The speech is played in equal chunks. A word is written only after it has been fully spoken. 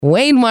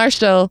Wayne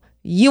Marshall,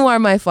 You Are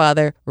My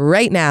Father,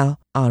 right now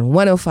on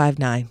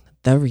 105.9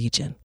 The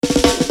Region.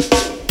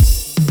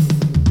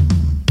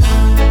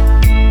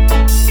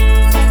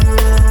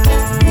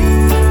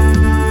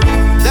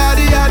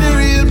 Daddy had a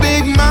real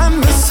big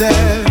man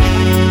myself.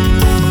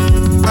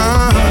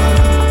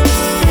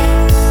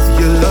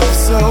 You love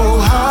so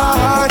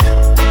hard,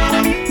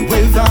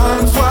 with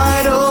arms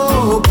wide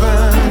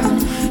open.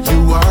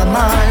 You are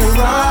my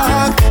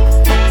rock,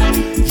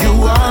 you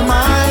are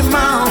my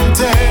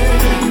mountain.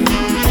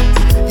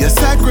 Your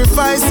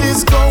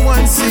sacrifices go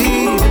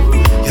unseen.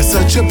 You're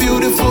such a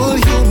beautiful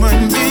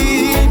human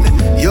being.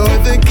 You're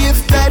the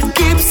gift that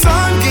keeps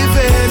on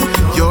giving.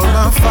 You're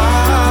my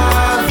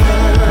father,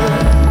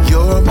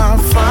 you're my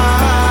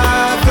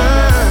father.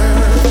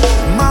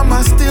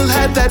 Mama still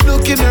had that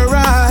look in her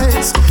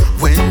eyes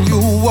when you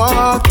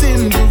walked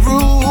in the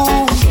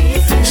room.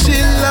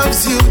 She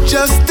loves you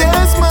just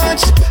as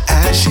much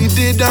as she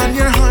did on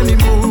your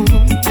honeymoon.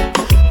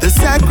 The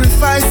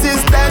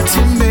sacrifices that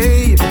you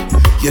made,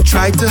 you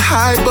tried to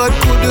hide but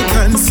couldn't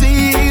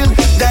conceal.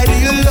 That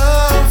your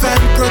love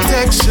and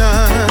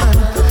protection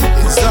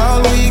is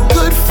all we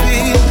could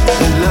feel.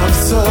 You love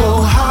so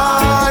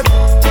hard,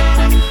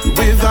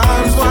 with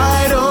arms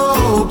wide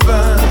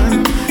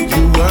open.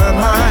 You are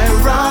my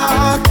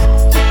rock,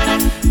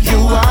 you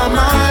are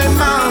my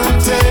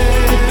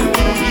mountain.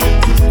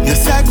 Your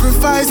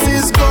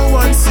sacrifices go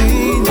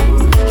unseen.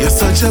 You're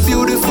such a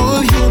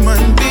beautiful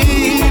human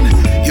being.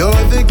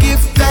 You're the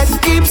gift that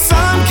keeps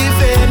on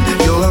giving.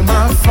 You're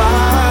my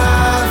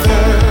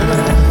father,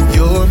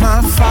 you're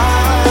my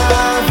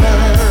father.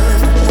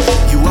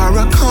 You are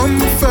a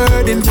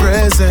comforting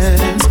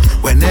presence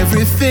when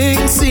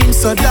everything seems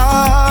so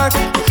dark.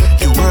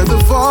 You were the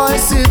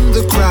voice in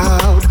the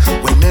crowd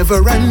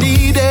whenever I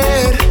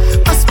needed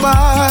a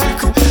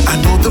spark. I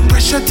know the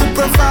pressure to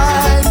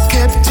provide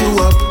kept you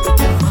up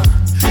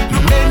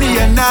many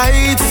a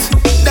night.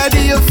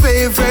 Daddy, your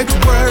favorite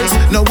words,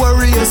 no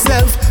worry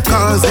yourself,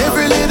 cause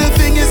every little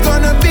thing is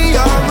gonna be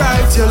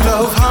alright. You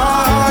love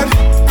hard,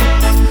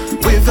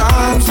 with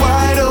arms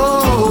wide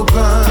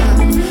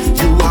open.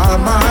 You are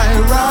my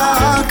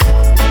rock,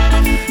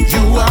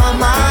 you are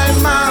my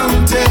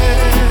mountain.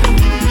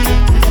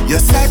 Your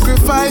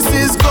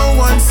sacrifices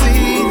go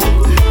unseen.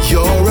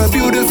 You're a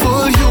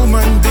beautiful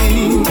human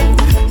being.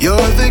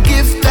 You're the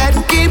gift that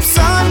keeps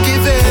on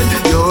giving.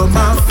 You're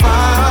my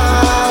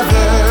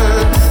father,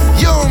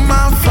 you're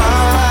my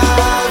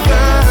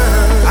father.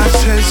 I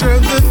treasure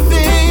the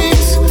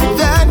things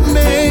that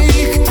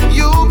make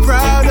you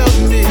proud of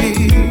me.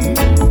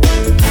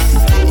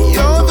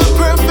 You're the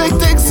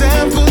perfect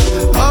example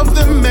of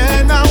the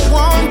man I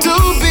want to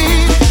be.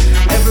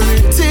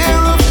 Every tear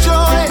of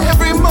joy,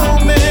 every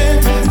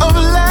moment of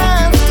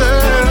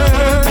laughter,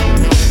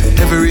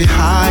 every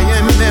high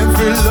and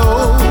every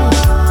low.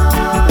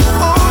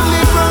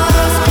 Only brought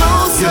us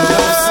closer. You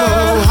love so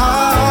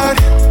hard,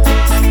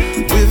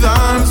 with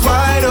arms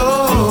wide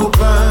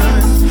open.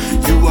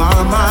 You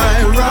are my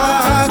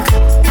rock,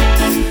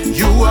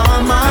 you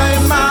are my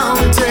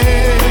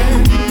mountain.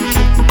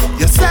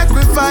 Your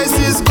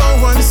sacrifices go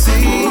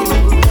unseen.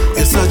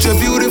 You're such a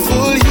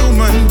beautiful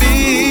human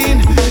being.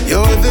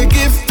 You're the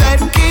gift that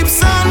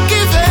keeps on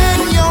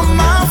giving. You're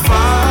my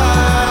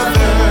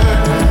father,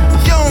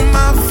 you're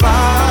my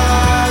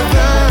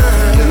father.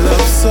 You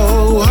love so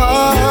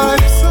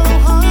hard,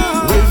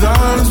 with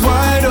arms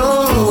wide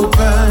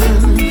open.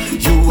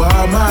 You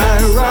are my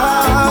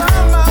rock,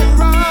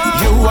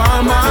 you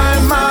are my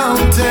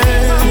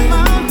mountain.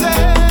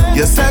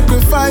 Your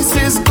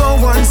sacrifices go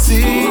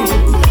unseen.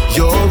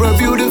 You're a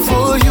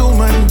beautiful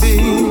human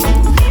being.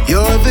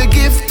 You're the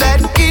gift that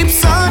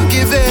keeps on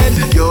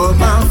giving. You're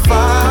my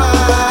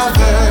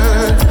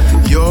father,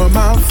 you're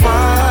my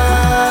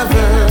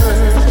father.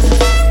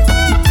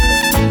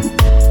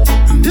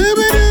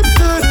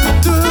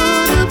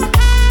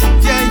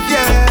 Yeah,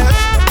 yeah.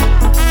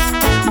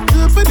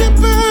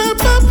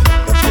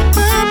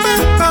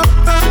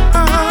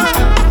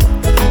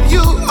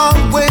 You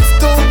always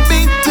told me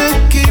to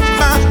keep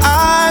my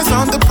eyes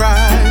on the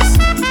prize.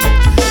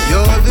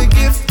 You're the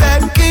gift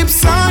that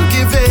keeps on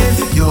giving.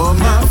 You're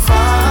my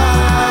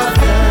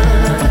father,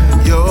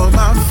 you're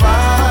my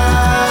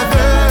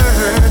father,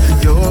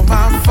 you're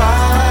my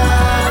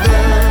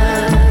father.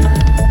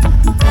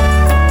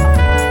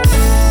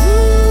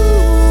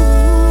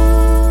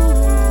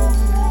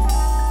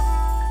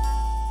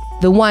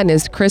 The One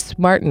is Chris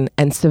Martin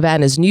and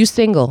Savannah's new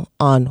single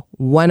on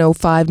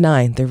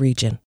 105.9 The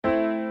Region.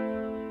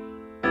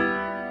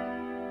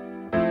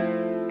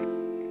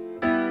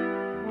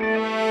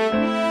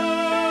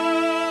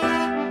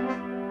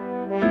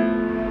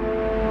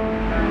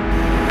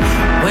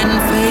 When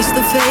face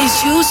to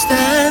face you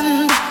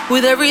stand,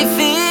 with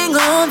everything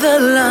on the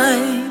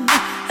line,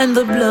 and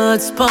the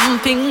blood's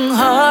pumping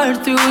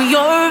hard through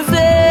your veins,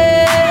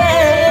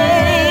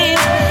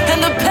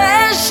 and the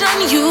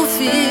passion you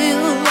feel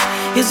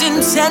is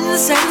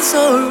intense and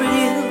so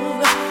real.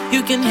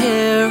 You can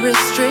hear it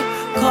straight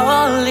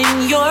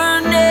calling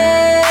your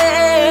name.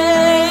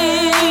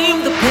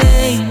 The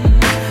pain,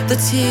 the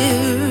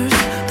tears,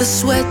 the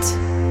sweat,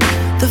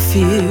 the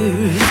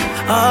fear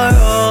are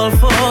all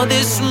for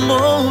this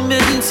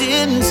moment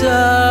in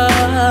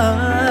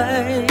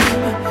time.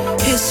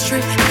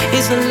 History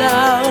is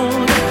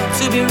allowed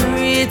to be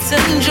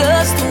written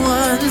just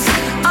once.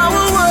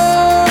 Our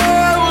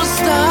world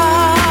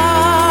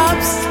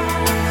stops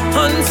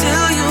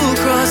until you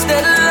cross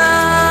that line.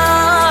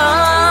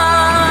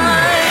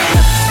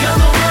 You're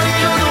the one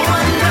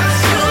that's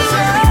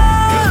chosen.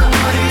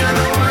 You're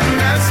the one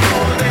that's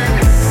golden.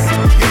 You're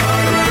the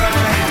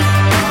bride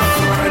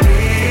of our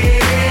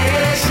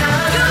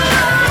nation. You're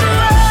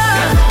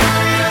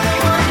the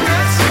one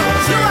that's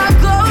chosen. You are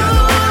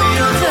golden.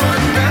 You're the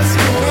one that's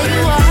golden.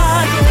 You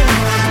are.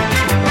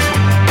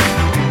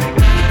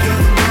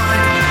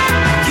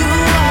 You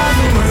are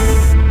the one.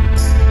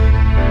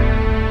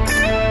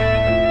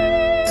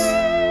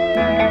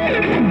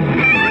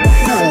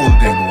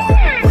 Golden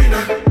one,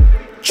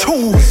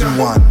 chosen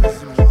one.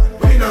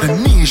 The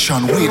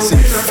nation waits in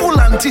full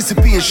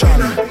anticipation.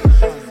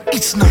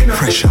 It's not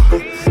pressure,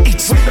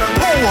 it's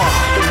power.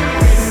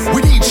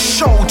 With each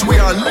shout, we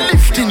are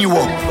lifting you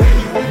up,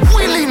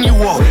 willing you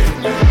up,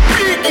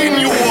 picking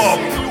you up.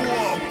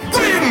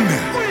 Win,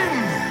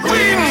 win,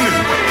 win.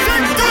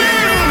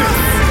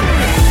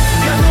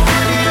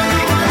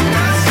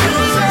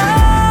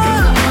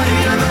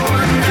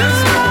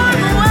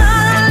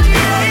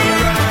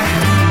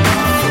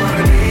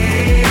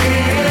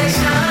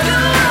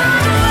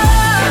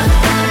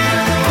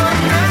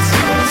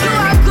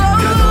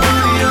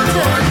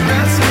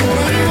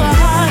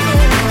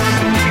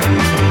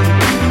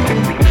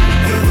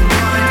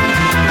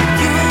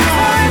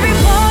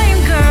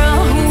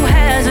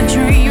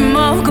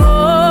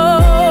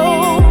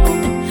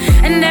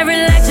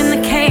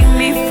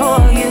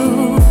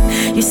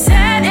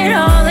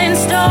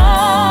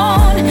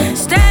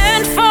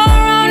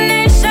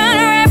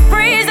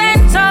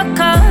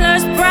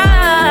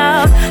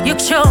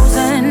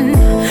 Chosen,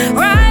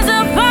 rise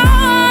up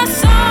our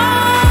song.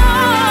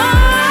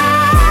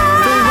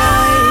 The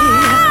why,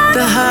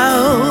 the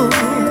how,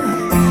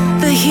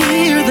 the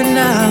here, the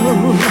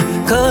now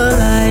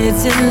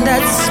collides in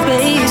that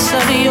space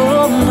of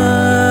your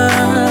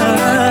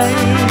mind.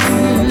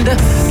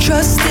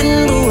 Trust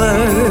in the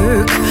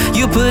work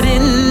you put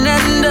in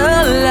and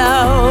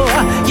allow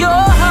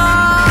your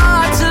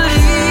heart to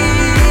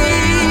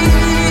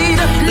lead.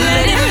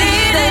 Let it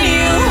lead and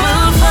you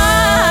will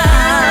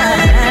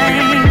find.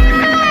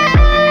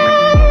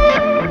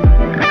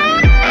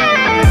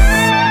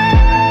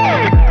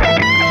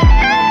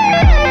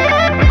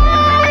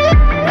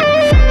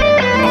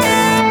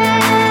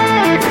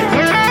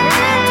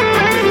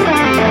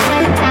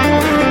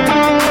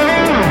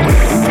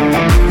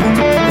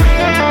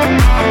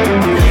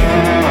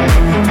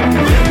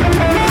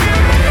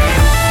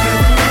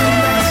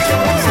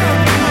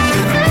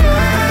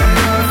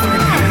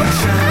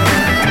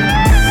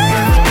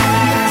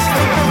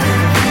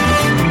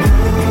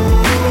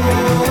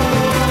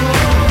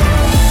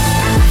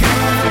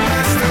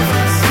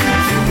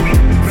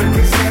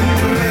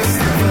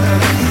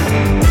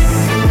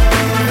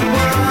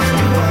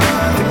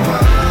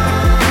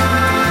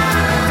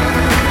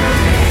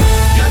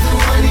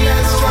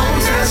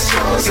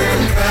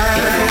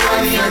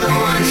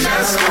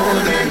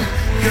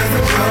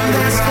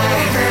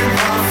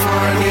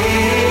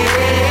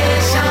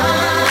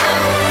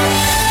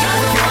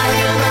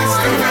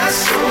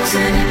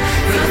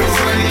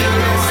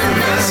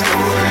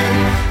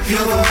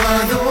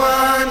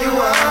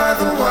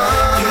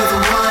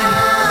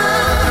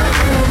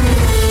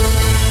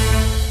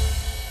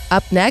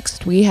 Up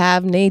next, we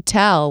have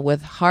Natal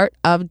with Heart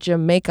of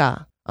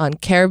Jamaica on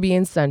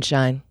Caribbean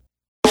Sunshine.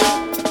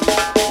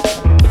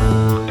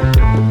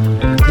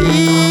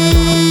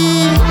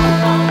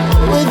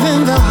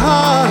 Within the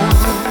heart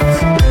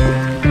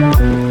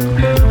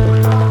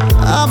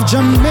of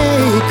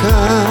Jamaica.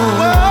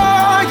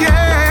 Oh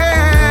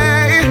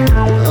yeah.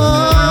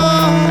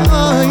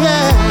 Oh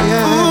yeah,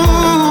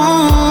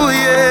 yeah. Ooh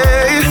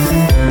yeah.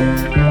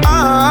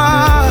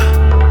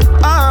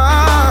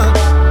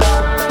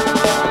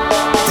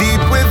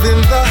 Deep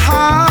within the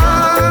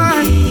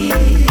heart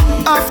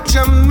of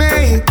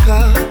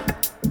Jamaica,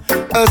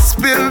 a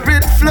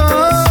spirit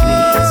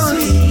flows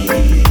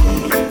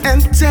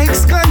and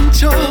takes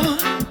control.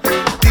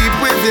 Deep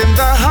within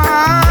the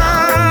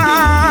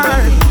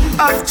heart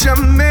of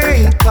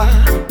Jamaica,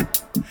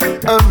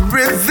 a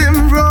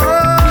rhythm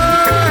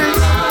roars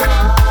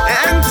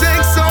and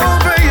takes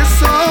over your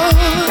soul.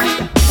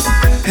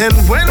 And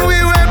when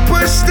we were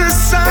pushed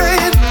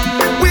aside,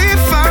 we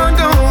found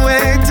a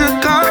way to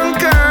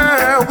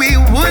conquer. We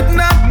would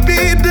not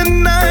be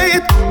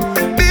denied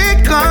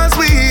because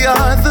we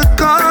are the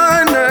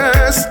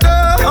cornerstone.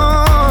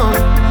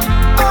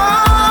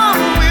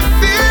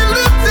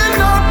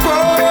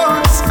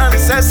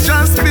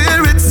 Ancestral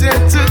spirits here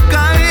to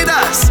guide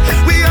us.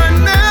 We are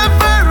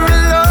never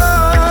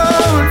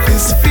alone.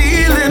 This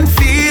feeling,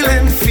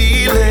 feeling,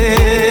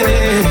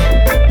 feeling.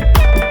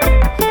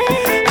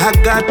 I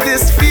got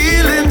this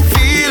feeling,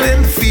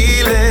 feeling,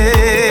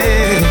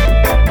 feeling.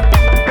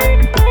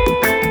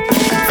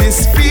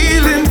 This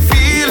feeling,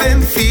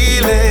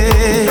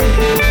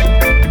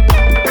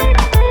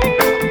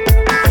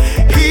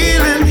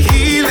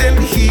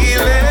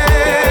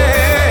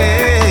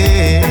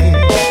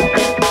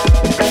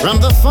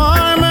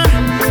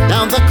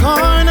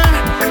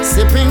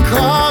 sipping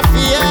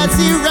coffee as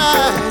he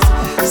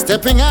rises.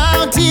 Stepping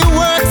out, he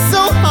works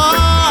so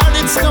hard,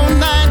 it's no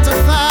 9 to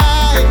 5,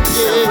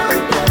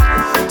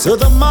 yeah. To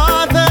the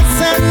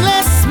mother's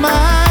endless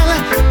smile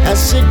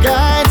as she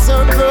guides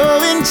her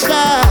growing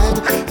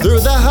child through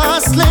the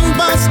hustling,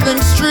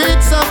 bustling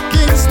streets of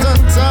Kingston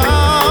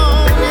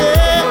Town,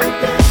 yeah.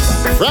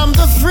 From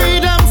the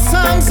freedom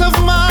songs of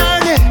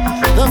Marty,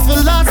 the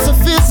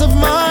philosophies of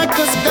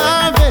Marcus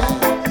Garvey,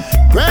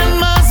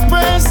 Grandma's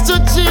prayers to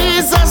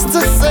Jesus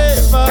to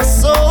save our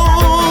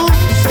souls.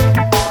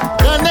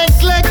 The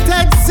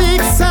neglected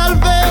seek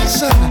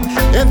salvation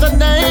in the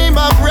name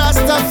of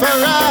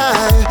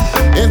Rastafari.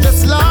 In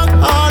this long,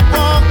 hard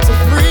walk to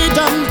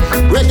freedom,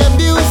 reggae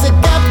music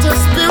kept your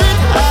spirit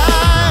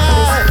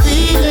high.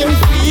 Feeling,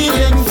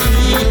 feeling,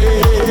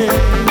 feeling.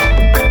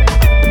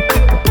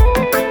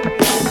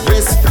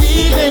 This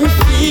feeling,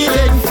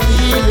 feeling,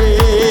 feeling.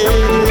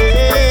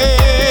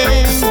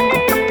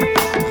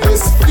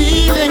 This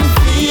feeling,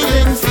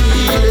 feeling,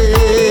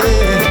 feeling.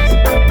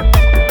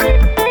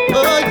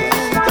 Oh yeah.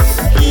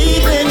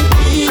 Feeling,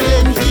 feeling,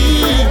 feeling.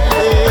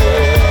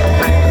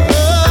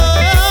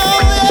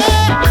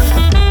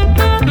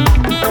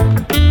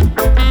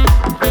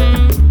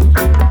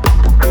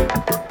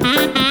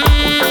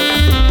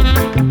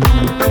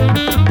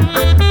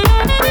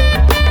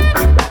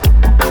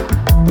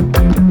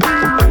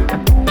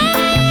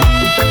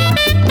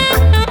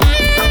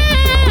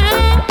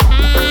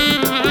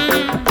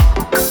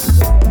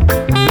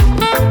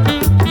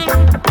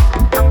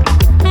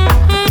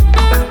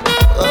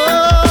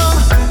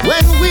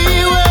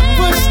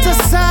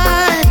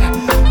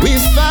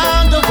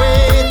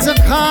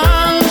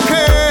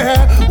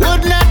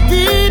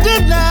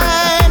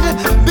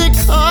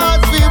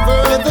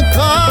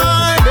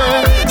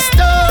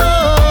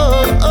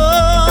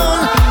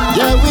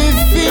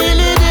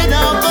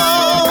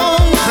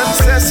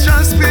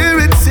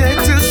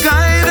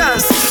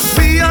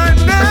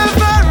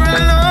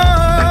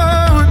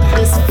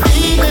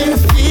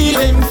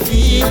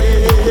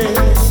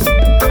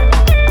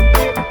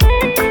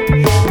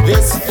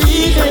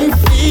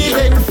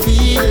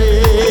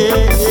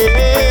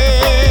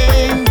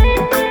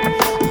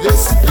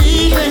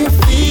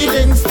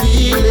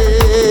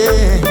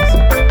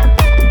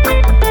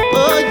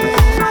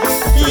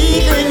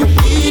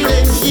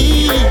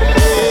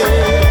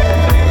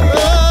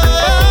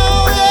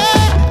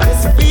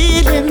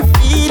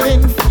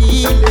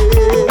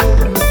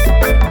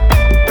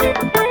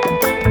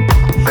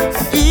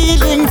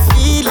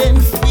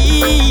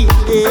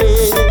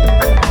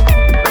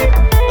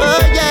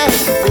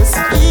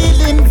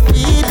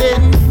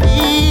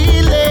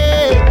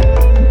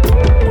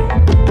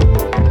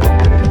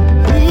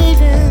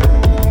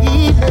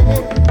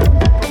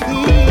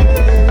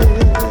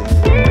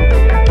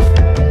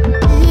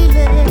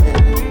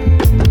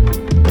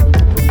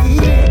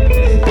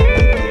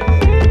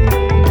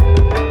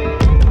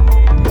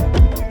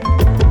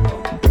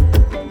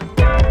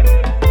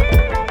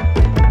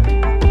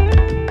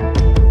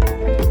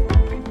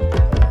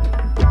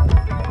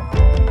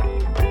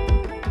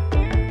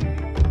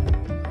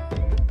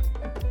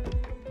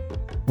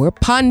 We're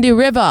Pondy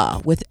River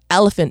with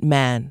Elephant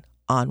Man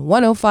on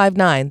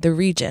 105.9 The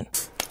Region.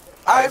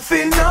 I've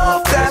seen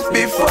enough dance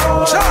before,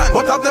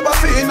 but I've never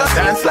seen a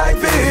dance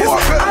like this.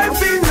 I've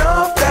seen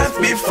enough dance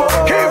before,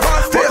 but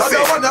I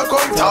don't wanna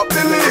come top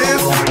the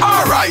list.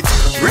 Alright,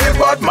 real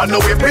bad man,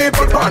 we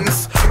people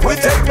pants. We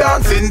take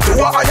dancing to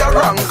a higher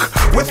rank.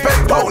 We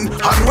spend pound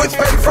and we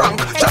spend franc.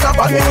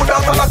 Jonathan New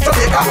dance and a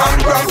Jamaica and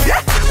Grand.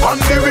 Yeah, on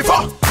the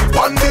river,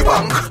 on the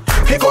bank.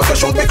 He go to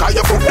shoot me cause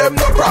you put them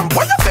no cramp.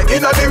 Why you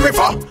taking on the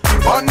river,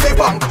 on the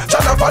bank.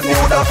 Jonathan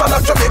New dance and a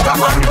Jamaica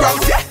and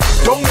Grand. Yeah,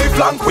 down the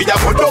flank, we a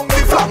go down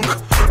the flank.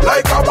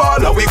 Like a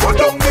baller, we go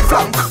down the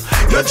flank.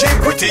 Your Jeep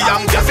pretty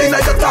young, just in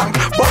your tank.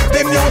 But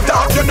the new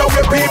dog, you know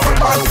where people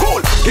man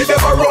cool. Give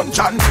them a run,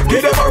 John,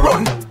 give them a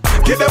run.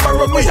 Give them a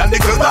run, we and the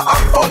girls that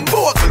have fun.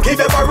 Both, give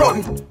them a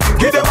run,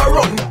 give them a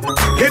run.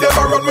 Give them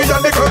a run, we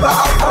and the girls that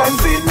have fun. I've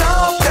seen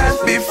enough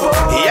dance before,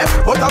 yeah,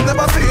 but I've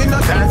never seen a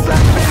dance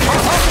like this.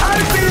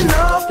 I've seen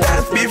enough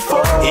dance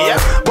before, yeah,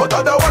 but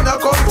I don't wanna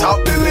come top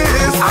the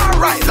list.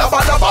 Alright,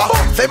 lava lava,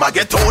 say my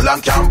get tall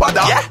and can't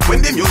bother. Yeah. When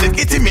the music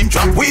hit him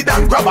drop weed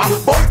and grabber.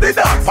 Bust the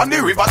dance from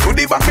the river to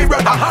the bank, me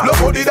brother.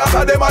 Nobody dance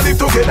and them a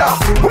live together.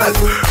 Well,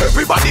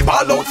 everybody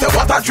ball out, say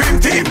what a dream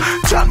team.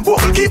 John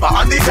Buckle keeper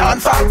and the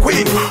dancer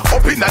queen.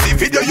 Up in the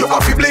video, you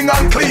have to bling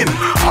and clean.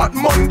 Hot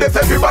Mondays,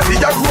 everybody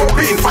a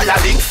groping. Fire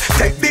links,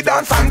 take the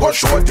dance and go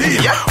show team.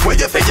 Yeah. When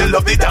you say you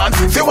love the dance,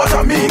 say what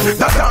I mean. The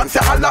dance,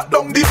 you lock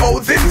down the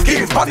housing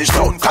scheme. Spanish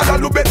town,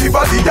 Kalalu, Betty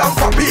Valley and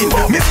Papine.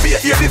 Miss Fear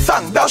hear the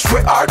song, dash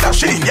where are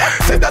dashing. Yeah.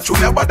 Say that you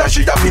never dash,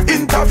 she have to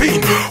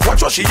intervene.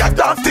 Watch what she a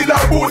dance till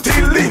her booty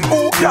lean.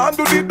 Who can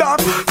do the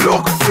dance?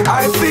 Look,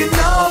 I've seen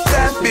enough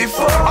dance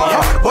before,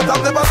 but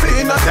I've never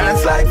seen a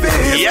dance like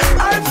this. Yeah.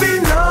 I've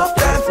seen enough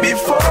dance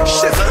before,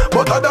 shit,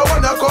 but I don't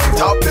wanna come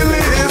top the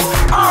list.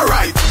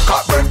 Alright,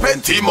 Cockburn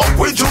Penty team up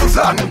with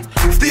Juzan.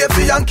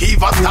 Stacey and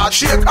Kiva start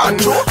shake and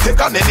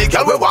take on any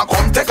girl we want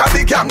come take a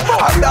the gang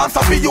and dance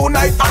and be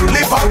unite and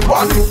live as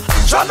one.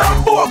 John and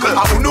Bogle,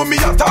 I know me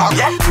attack.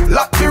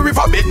 Lock the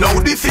river bed now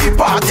the sea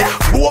part.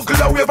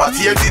 Bogle away but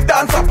tear the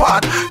dance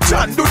apart.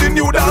 John do the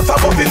new dance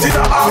above it in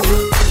a half.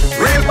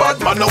 Real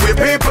bad man now we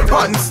people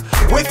pants.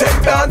 We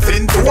take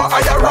dancing to a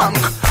higher rank.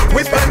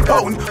 We spend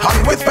pound and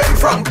we spend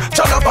franc.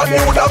 John up a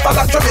new dance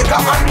like Jamaica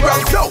and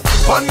Grand. Yo,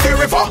 on the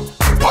river,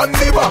 on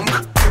the bank.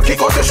 Kick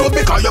out the shoot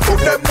because you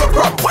put them no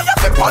cramp. Why you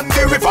say on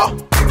the river,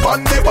 on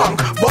the bank?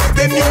 But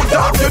the new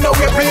dance, you know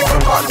we people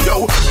can. Yo,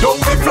 down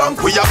the flank,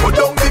 we a go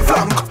down the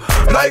flank.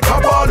 Like a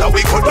baller,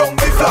 we go down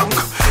the flank.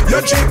 You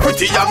cheap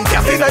pretty young,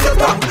 gas in your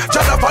tank.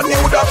 John up a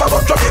new dance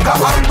about Jamaica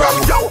and Grand.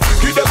 Yo,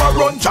 give them a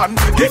run, John,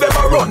 give them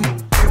a run.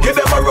 Give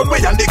them a run,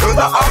 we and the girls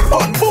that have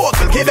fun.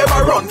 Bogle, give them a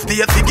run.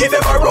 Stacey, give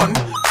them a run.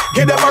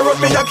 Give them a run,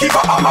 me and keep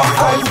a fun.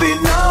 I've seen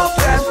enough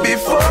dance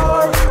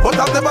before, but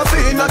I've never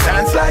seen a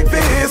dance like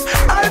this.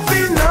 I've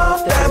seen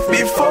enough dance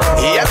before,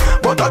 yeah,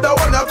 but I don't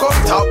wanna come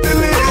top the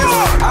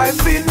list. I've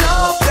seen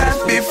enough dance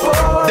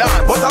before,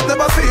 but I've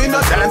never seen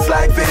a dance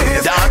like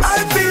this.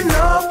 I've seen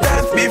enough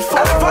dance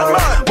before,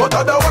 but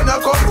I don't wanna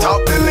come top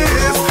the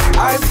list.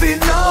 I've seen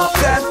enough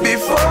dance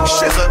before,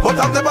 but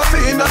I've never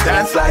seen a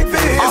dance like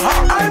this.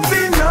 I've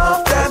seen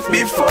enough dance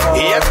before,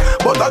 yeah,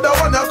 but I don't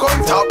wanna come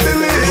top the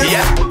list.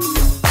 Yeah.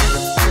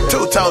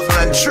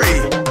 2003,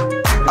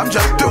 I'm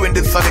just doing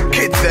this for the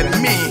kids and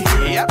me,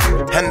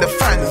 and the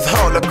fans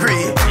all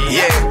agree,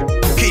 yeah,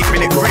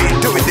 keeping it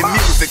real, doing the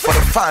music for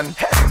the fan,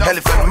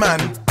 Elephant Man,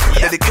 I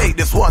dedicate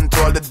this one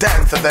to all the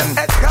dancers and,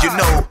 you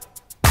know,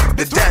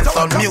 the dance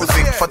on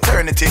music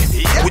fraternity,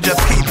 we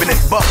just keeping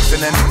it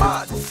busting and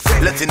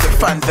letting the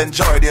fans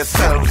enjoy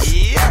themselves.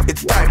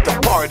 It's time to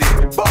party,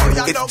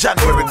 it's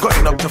January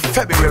going up to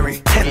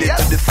February, heading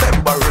to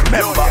December,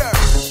 remember.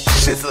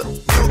 Shizzle,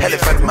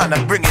 Elephant Man,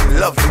 I'm bringing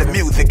love in the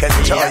music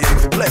and joy and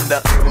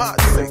splendor.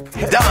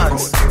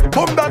 Dance,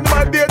 boom down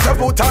my deja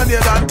vu,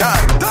 Tanya and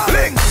Dan.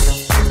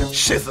 Links,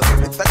 Shizzle,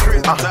 it's a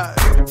crazy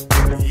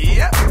time.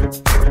 Yeah.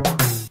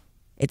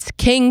 It's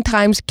King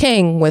Times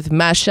King with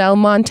Machel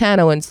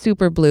Montano and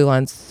Super Blue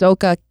on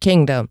Soca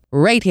Kingdom.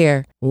 Right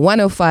here,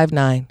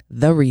 105.9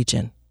 The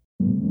Region.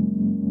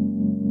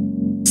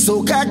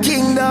 Soca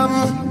Kingdom.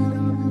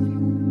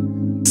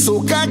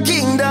 Soca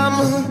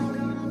Kingdom.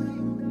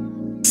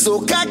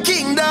 Soca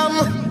Kingdom,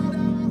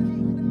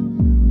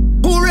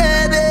 who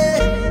ready?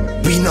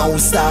 We now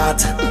start,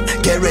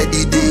 get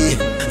ready day.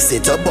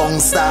 Set a bong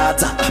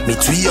start,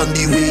 meet we on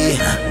the way.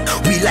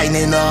 We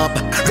lining up,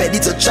 ready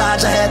to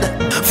charge ahead.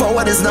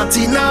 Forward is not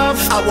enough,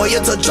 I want you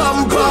to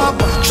jump up.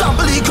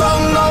 Trample the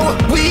ground now,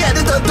 we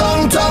heading to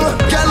downtown.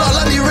 Get all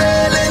on the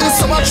railing,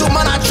 so much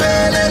woman are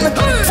trailing.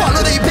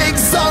 Follow the big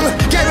song,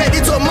 get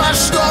ready to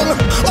mash down.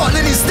 All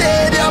in the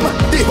stadium,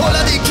 the whole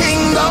of the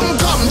kingdom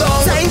come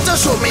down. Time to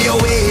show me your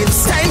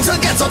waves, time to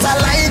get out of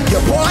line.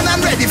 You're born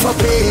and ready for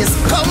pace.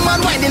 Come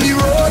and wind in the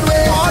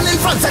roadway, all in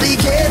front of the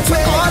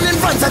gateway, all in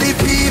front of the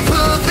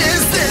people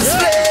business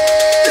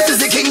place. This is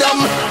the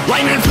kingdom.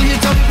 Wine and free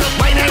it up,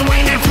 wine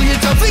and free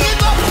it up, Bring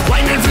it up.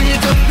 wine and free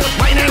it up,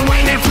 wine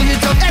and free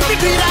it up, Every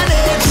beat and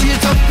age. free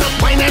it up,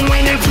 wine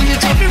and free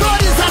it up, Every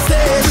road is a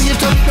stage. free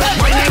it up,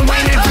 wine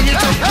and free it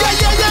up, Yeah,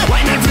 yeah, yeah.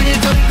 wine and free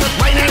it up,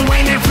 wine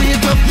and free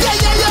it up, Yeah,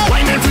 yeah, yeah.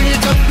 wine and free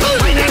it up,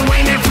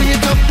 wine and free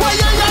it up, Why,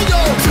 yeah, yeah, yo.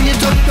 free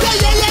it up, Yeah,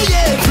 yeah, yeah,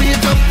 yeah. free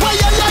it up, Why,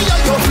 yeah, yeah,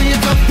 yeah, yo. free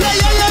it up, Yeah,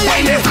 yeah, yeah,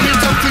 wine yeah. and free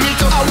it up, free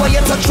it up. I want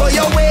you to throw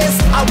your waist.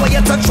 I want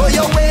you to throw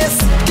your waist.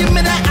 Give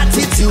me that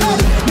attitude.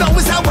 Now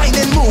it's a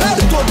whining mood.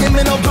 Don't give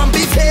me no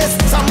grumpy face.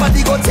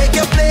 Somebody go take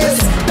your place.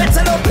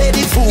 Better don't play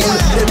the fool.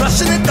 They're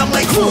rushing it down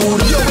like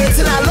food. You're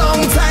waiting a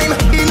long time.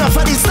 Enough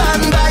of the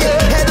standby.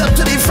 Head up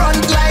to the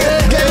front line.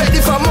 Get ready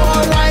for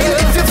more wine.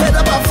 If you're fed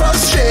up of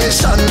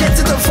frustration, get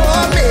to the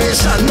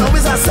formation. Now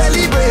it's a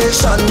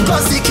celebration.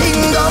 Cause the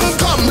kingdom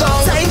come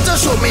down. Time to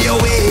show me your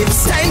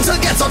waves. Time to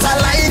get out of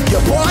line.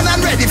 You're born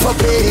and ready for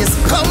pace.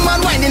 Come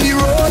and wind in the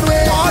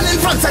roadway. All in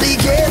front of the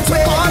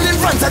gateway. All in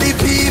front of the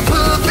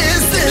people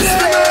business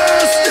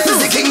place. This is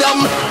the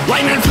kingdom.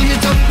 Wine and free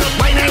it up,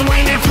 wine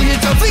and free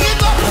it up, Bring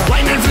it up.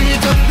 wine and free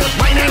it up,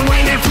 wine and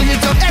free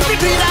it up, Every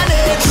beat and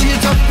age. free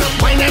it up,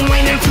 wine and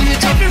free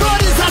it up, Every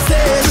road is a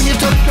stage. free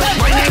it up,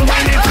 wine and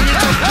free it up,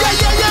 Yeah,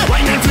 yeah, yeah.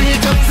 wine and free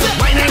it up,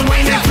 wine and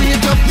free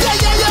it up, Yeah,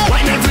 yeah, yeah.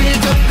 wine and free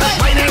it up,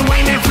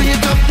 wine and free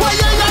it up, Why,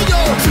 yeah, yeah, yo.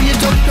 free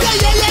it up, Yeah,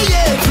 yeah, yeah,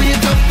 yeah. free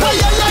it up, Why,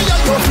 yeah, yeah,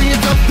 yeah, yo. free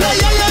it up, Yeah,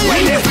 yeah, yeah,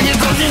 wine yeah. and free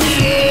it up in the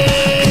air,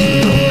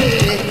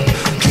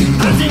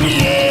 hands in the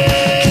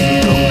air,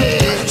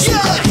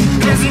 Yeah.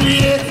 hands in the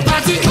air,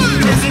 party,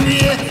 hands in the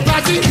air,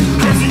 party,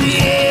 hands in the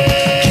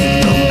air.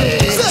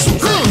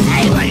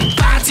 I want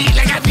party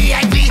like a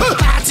VIP,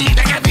 party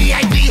like a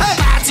VIP,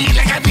 party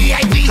like a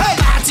VIP,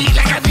 party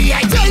like a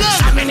VIP.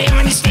 Stop me name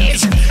on the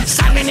stage,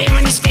 stop me name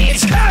on the stage,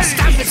 stop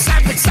it,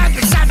 stop it, stop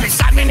it, stop it,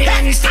 stop me name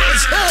on the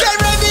stage. Get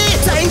ready.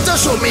 Time to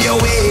show me your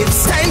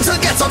waves. Time to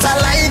get out of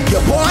line.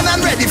 You're born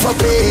and ready for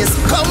pace.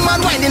 Come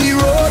and wind in the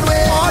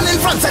roadway. All in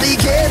front of the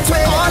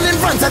gateway. All in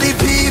front of the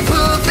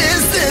people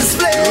business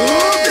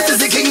place. This is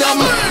the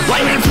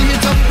wine and free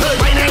it up,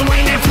 wine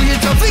and free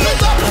it up, free it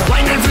up,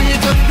 wine and free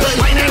it up,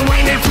 wine and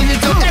free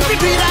it up. Every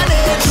beat I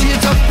need, free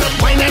it up,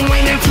 wine and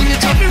free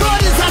it up. Every road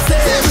is a say,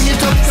 free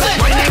it up,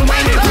 wine and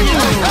free it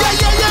up, yeah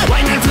yeah yeah,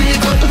 wine and free it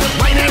up,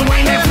 wine and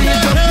free it up,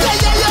 yeah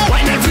yeah yeah,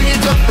 wine and free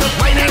it up,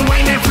 wine and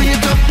free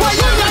it up, why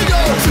yo yo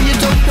yo, free it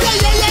up,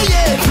 yeah yeah yeah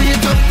yeah, free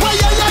it up, why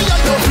yo yo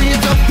yo, free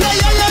it up, yeah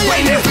yeah yeah,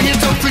 wine and free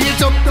it up, free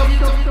it up.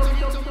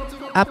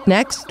 Up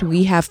next,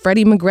 we have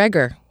Freddie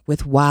McGregor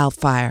with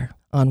Wildfire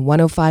on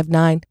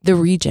 105.9 The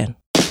Region.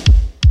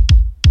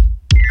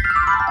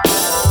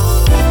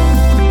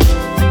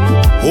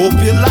 Hope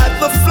you like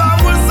the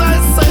flowers I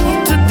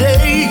sent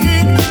today.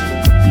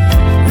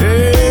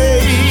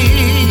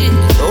 Hey,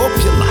 hope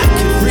you like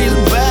it real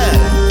bad.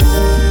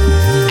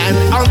 And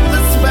on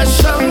this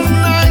special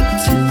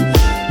night,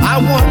 I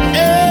want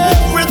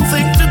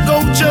everything to go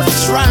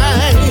just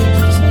right.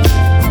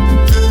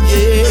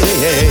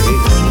 Yeah,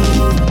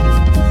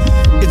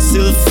 it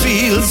still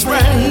feels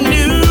brand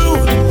new.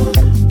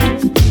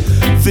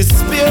 This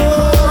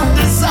pure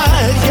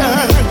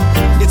desire,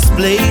 it's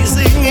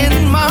blazing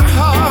in my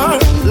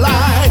heart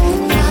like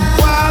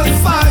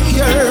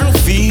wildfire.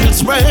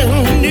 Feels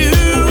brand new.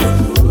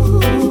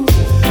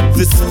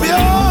 This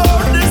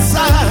pure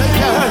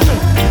desire,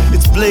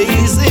 it's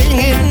blazing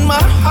in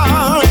my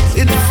heart.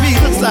 It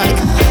feels like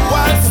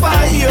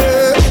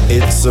wildfire.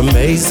 It's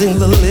amazing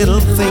the little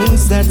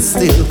things that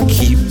still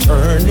keep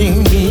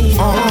turning me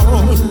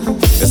on.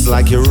 It's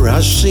like you're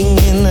rushing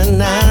in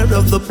and out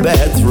of the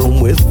bathroom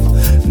with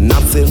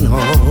nothing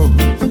on.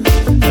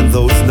 And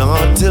those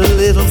naughty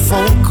little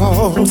phone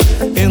calls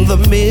in the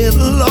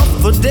middle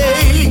of the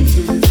day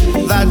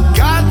that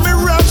got me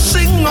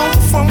rushing home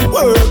from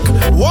work.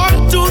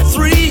 1, 2,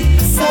 3,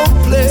 4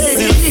 play.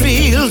 Still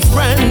feels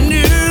brand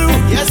new.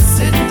 Yes,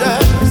 it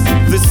does.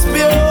 This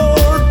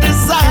pure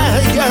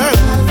desire,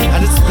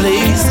 and it's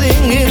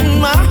blazing in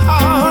my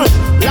heart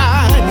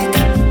like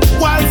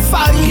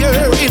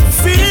wildfire. It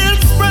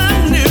feels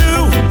brand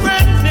new,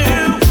 brand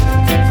new.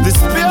 This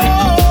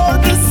pure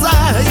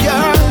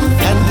desire,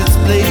 and it's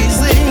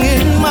blazing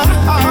in my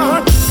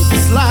heart.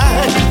 It's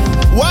like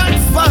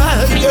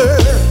wildfire.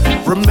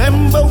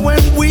 Remember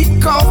when we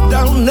called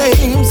down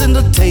names in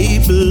the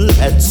table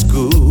at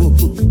school?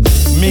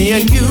 Me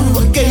and you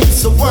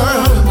against the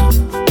world.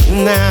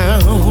 Now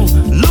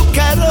look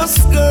at us,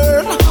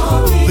 girl.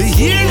 The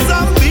years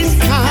have been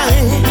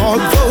kind,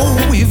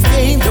 although we've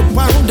gained a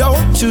pound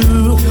or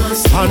two.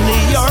 Honey,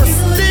 you're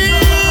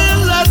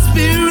still as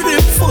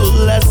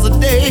beautiful as the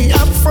day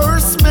I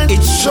first met.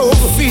 It sure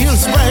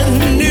feels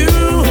brand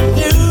new,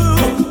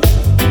 new.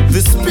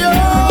 This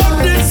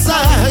pure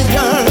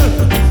desire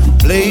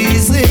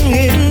blazing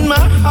in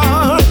my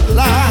heart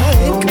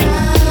like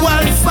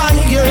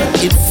wildfire.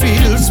 It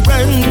feels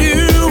brand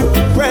new,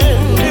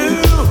 brand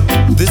new.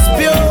 This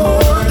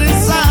pure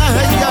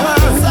desire,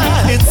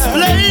 it's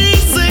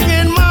blazing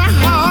in my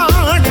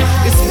heart.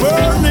 It's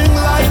burning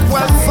like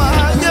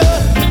wildfire.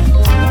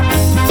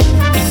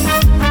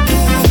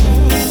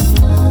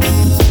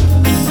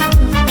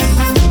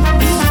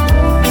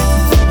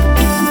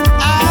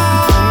 I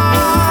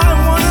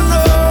wanna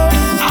know,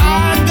 I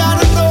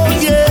gotta know,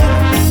 yeah,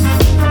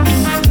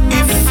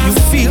 if you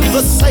feel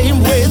the same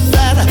way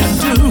that I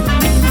do.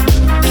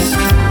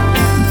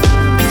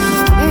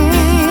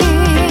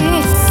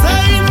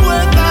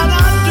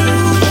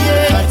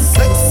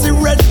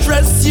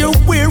 Dress you're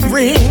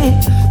wearing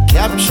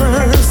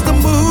captures the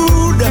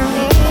mood.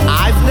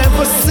 I've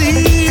never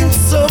seen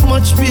so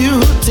much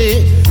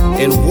beauty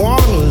in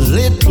one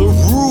little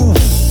room.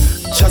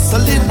 Just a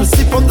little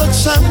sip of the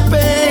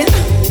champagne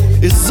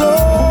is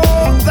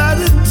all that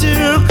it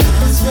took.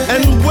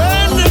 And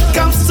when it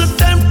comes to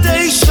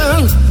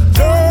temptation,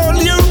 girl,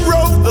 you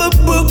wrote the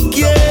book,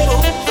 yeah.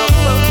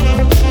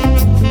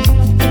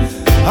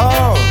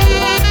 Oh,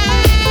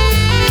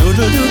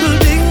 do-do-do-do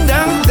ding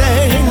dang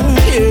dang,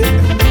 yeah.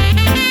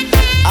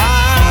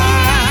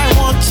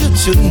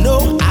 You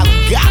know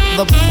I've got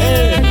the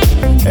pen.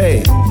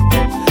 Hey,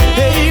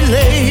 hey,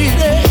 lady,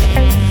 yeah,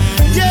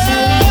 yeah,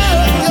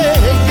 yeah,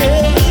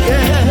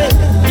 yeah.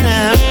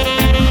 Now.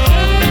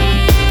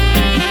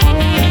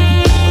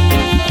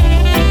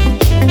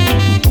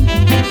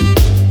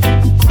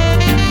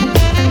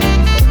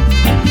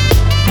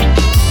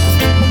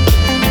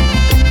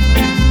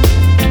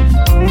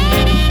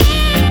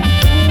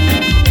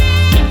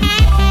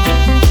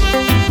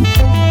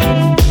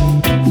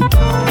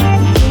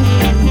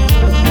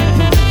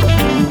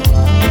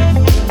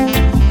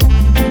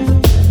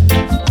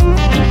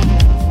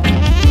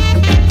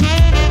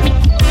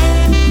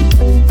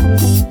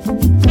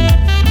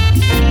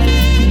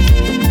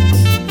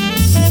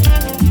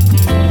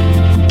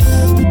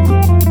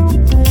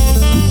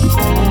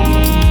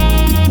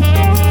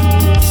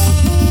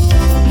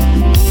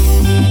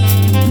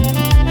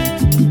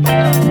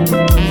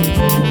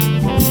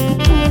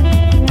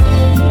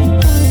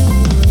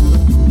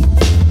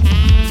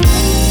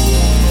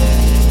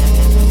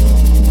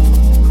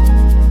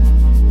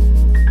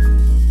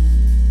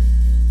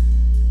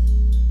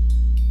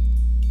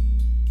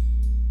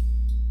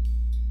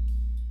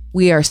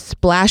 We are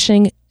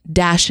splashing,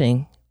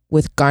 dashing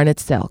with Garnet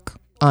Silk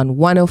on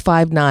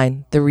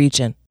 105.9 The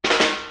Region.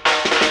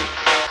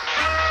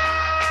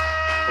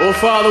 Oh,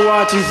 Father,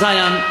 what in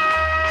Zion,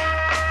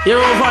 hear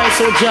our voice,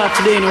 O God,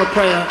 today in our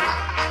prayer,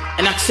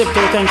 and accept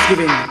our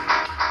thanksgiving.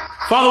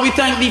 Father, we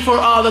thank thee for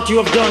all that you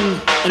have done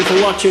and for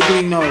what you're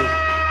doing now.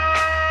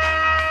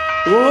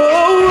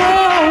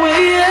 Oh,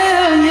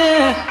 yeah,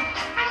 yeah.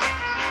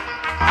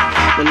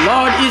 The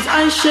Lord is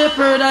my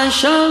shepherd, I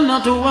shall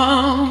not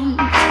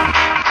want.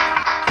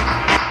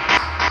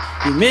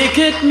 He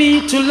maketh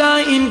me to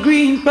lie in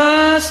green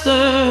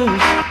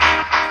pastures.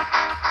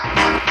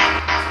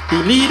 He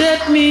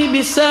leadeth me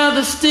beside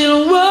the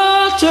still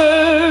waters.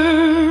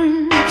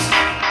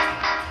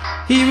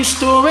 He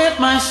restoreth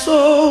my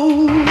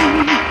soul.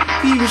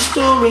 He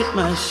restoreth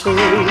my soul.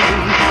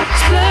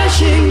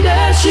 Splashing,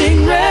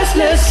 dashing,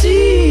 restless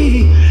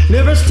sea.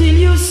 Never still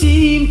you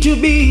seem to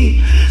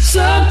be.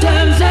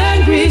 Sometimes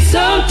angry,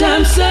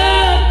 sometimes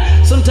sad.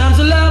 Sometimes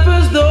you laugh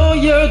as though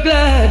you're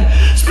glad.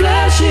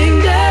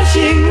 Splashing,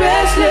 dashing,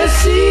 restless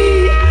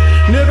sea.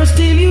 Never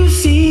still you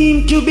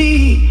seem to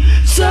be.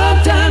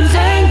 Sometimes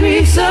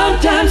angry,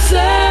 sometimes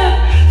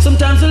sad.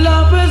 Sometimes you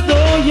laugh as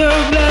though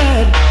you're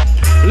glad.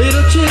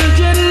 Little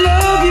children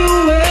love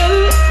you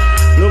well.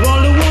 Love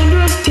all the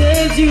wondrous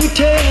tales you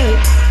tell.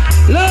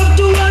 Love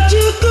to watch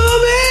you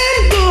come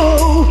and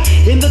go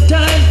in the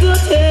tides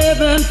that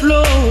ebb and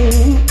flow.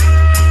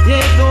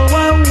 Yet though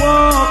I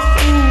walk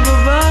through the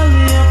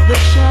valley of the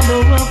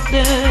shadow of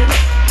death,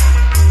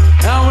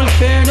 I will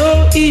fear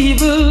no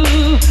evil,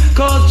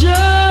 cause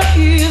Jah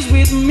is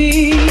with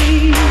me.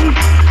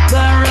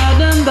 Thy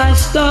rod and thy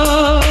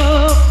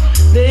staff,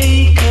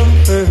 they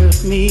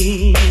comfort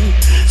me.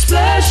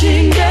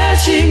 Splashing,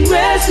 dashing,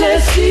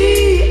 restless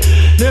sea.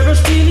 Never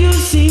still you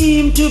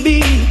seem to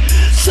be.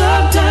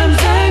 Sometimes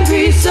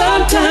angry,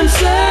 sometimes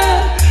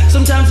sad.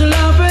 Sometimes you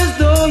laugh as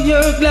though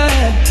you're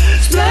glad.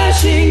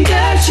 Splashing,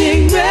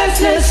 dashing,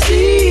 restless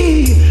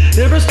sea.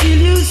 Never still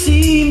you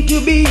seem to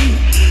be.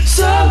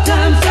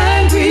 Sometimes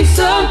angry,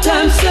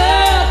 sometimes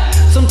sad.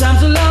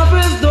 Sometimes you laugh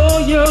as though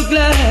you're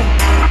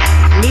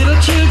glad.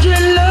 Little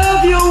children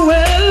love you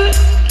well.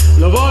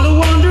 Love all the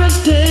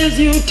wondrous tales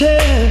you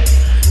tell.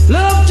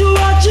 Love to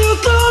watch you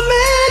come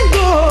and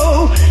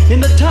go in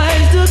the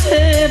tides that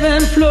ebb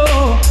and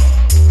flow.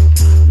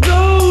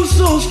 Though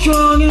so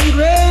strong and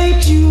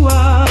great you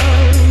are,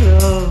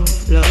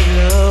 love, love,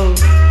 love,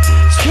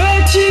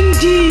 stretching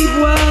deep,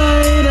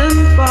 wide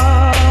and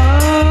far.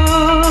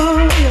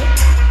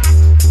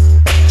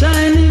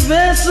 Tiny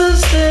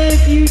vessels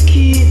safe you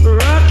keep,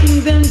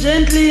 rocking them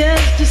gently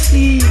as to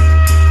sleep.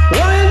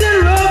 Wild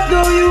and rough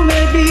though you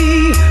may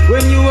be,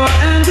 when you are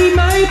angry,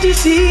 mighty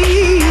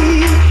sea.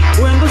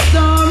 When the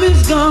storm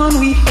is gone,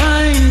 we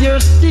find you're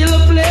still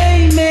a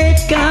playmate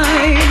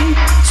kind.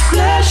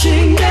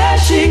 Splashing,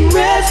 dashing,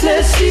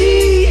 restless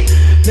sea.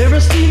 Never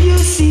still you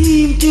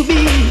seem to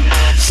be.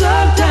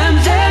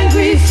 Sometimes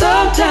angry,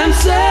 sometimes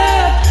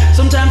sad.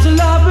 Sometimes you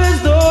laugh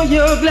as though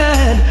you're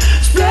glad.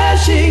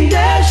 Splashing,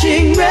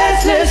 dashing,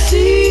 restless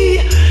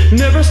sea.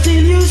 Never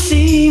still you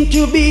seem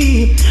to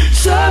be.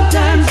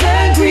 Sometimes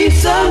angry,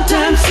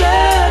 sometimes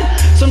sad.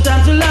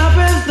 Sometimes you laugh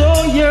as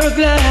though you're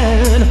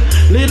glad.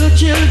 Little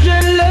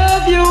children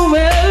love you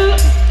well.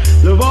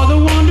 Love all the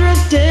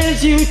wondrous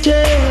tales you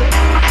tell.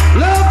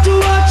 Love to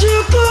watch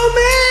you come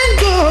and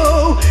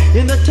go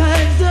in the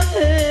tides that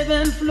ebb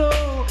and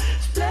flow.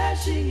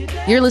 Splashing you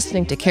down. You're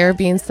listening to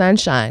Caribbean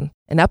Sunshine.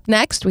 And up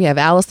next, we have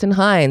Alison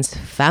Hines,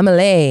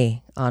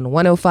 Family, on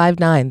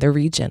 105.9 The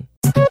Region.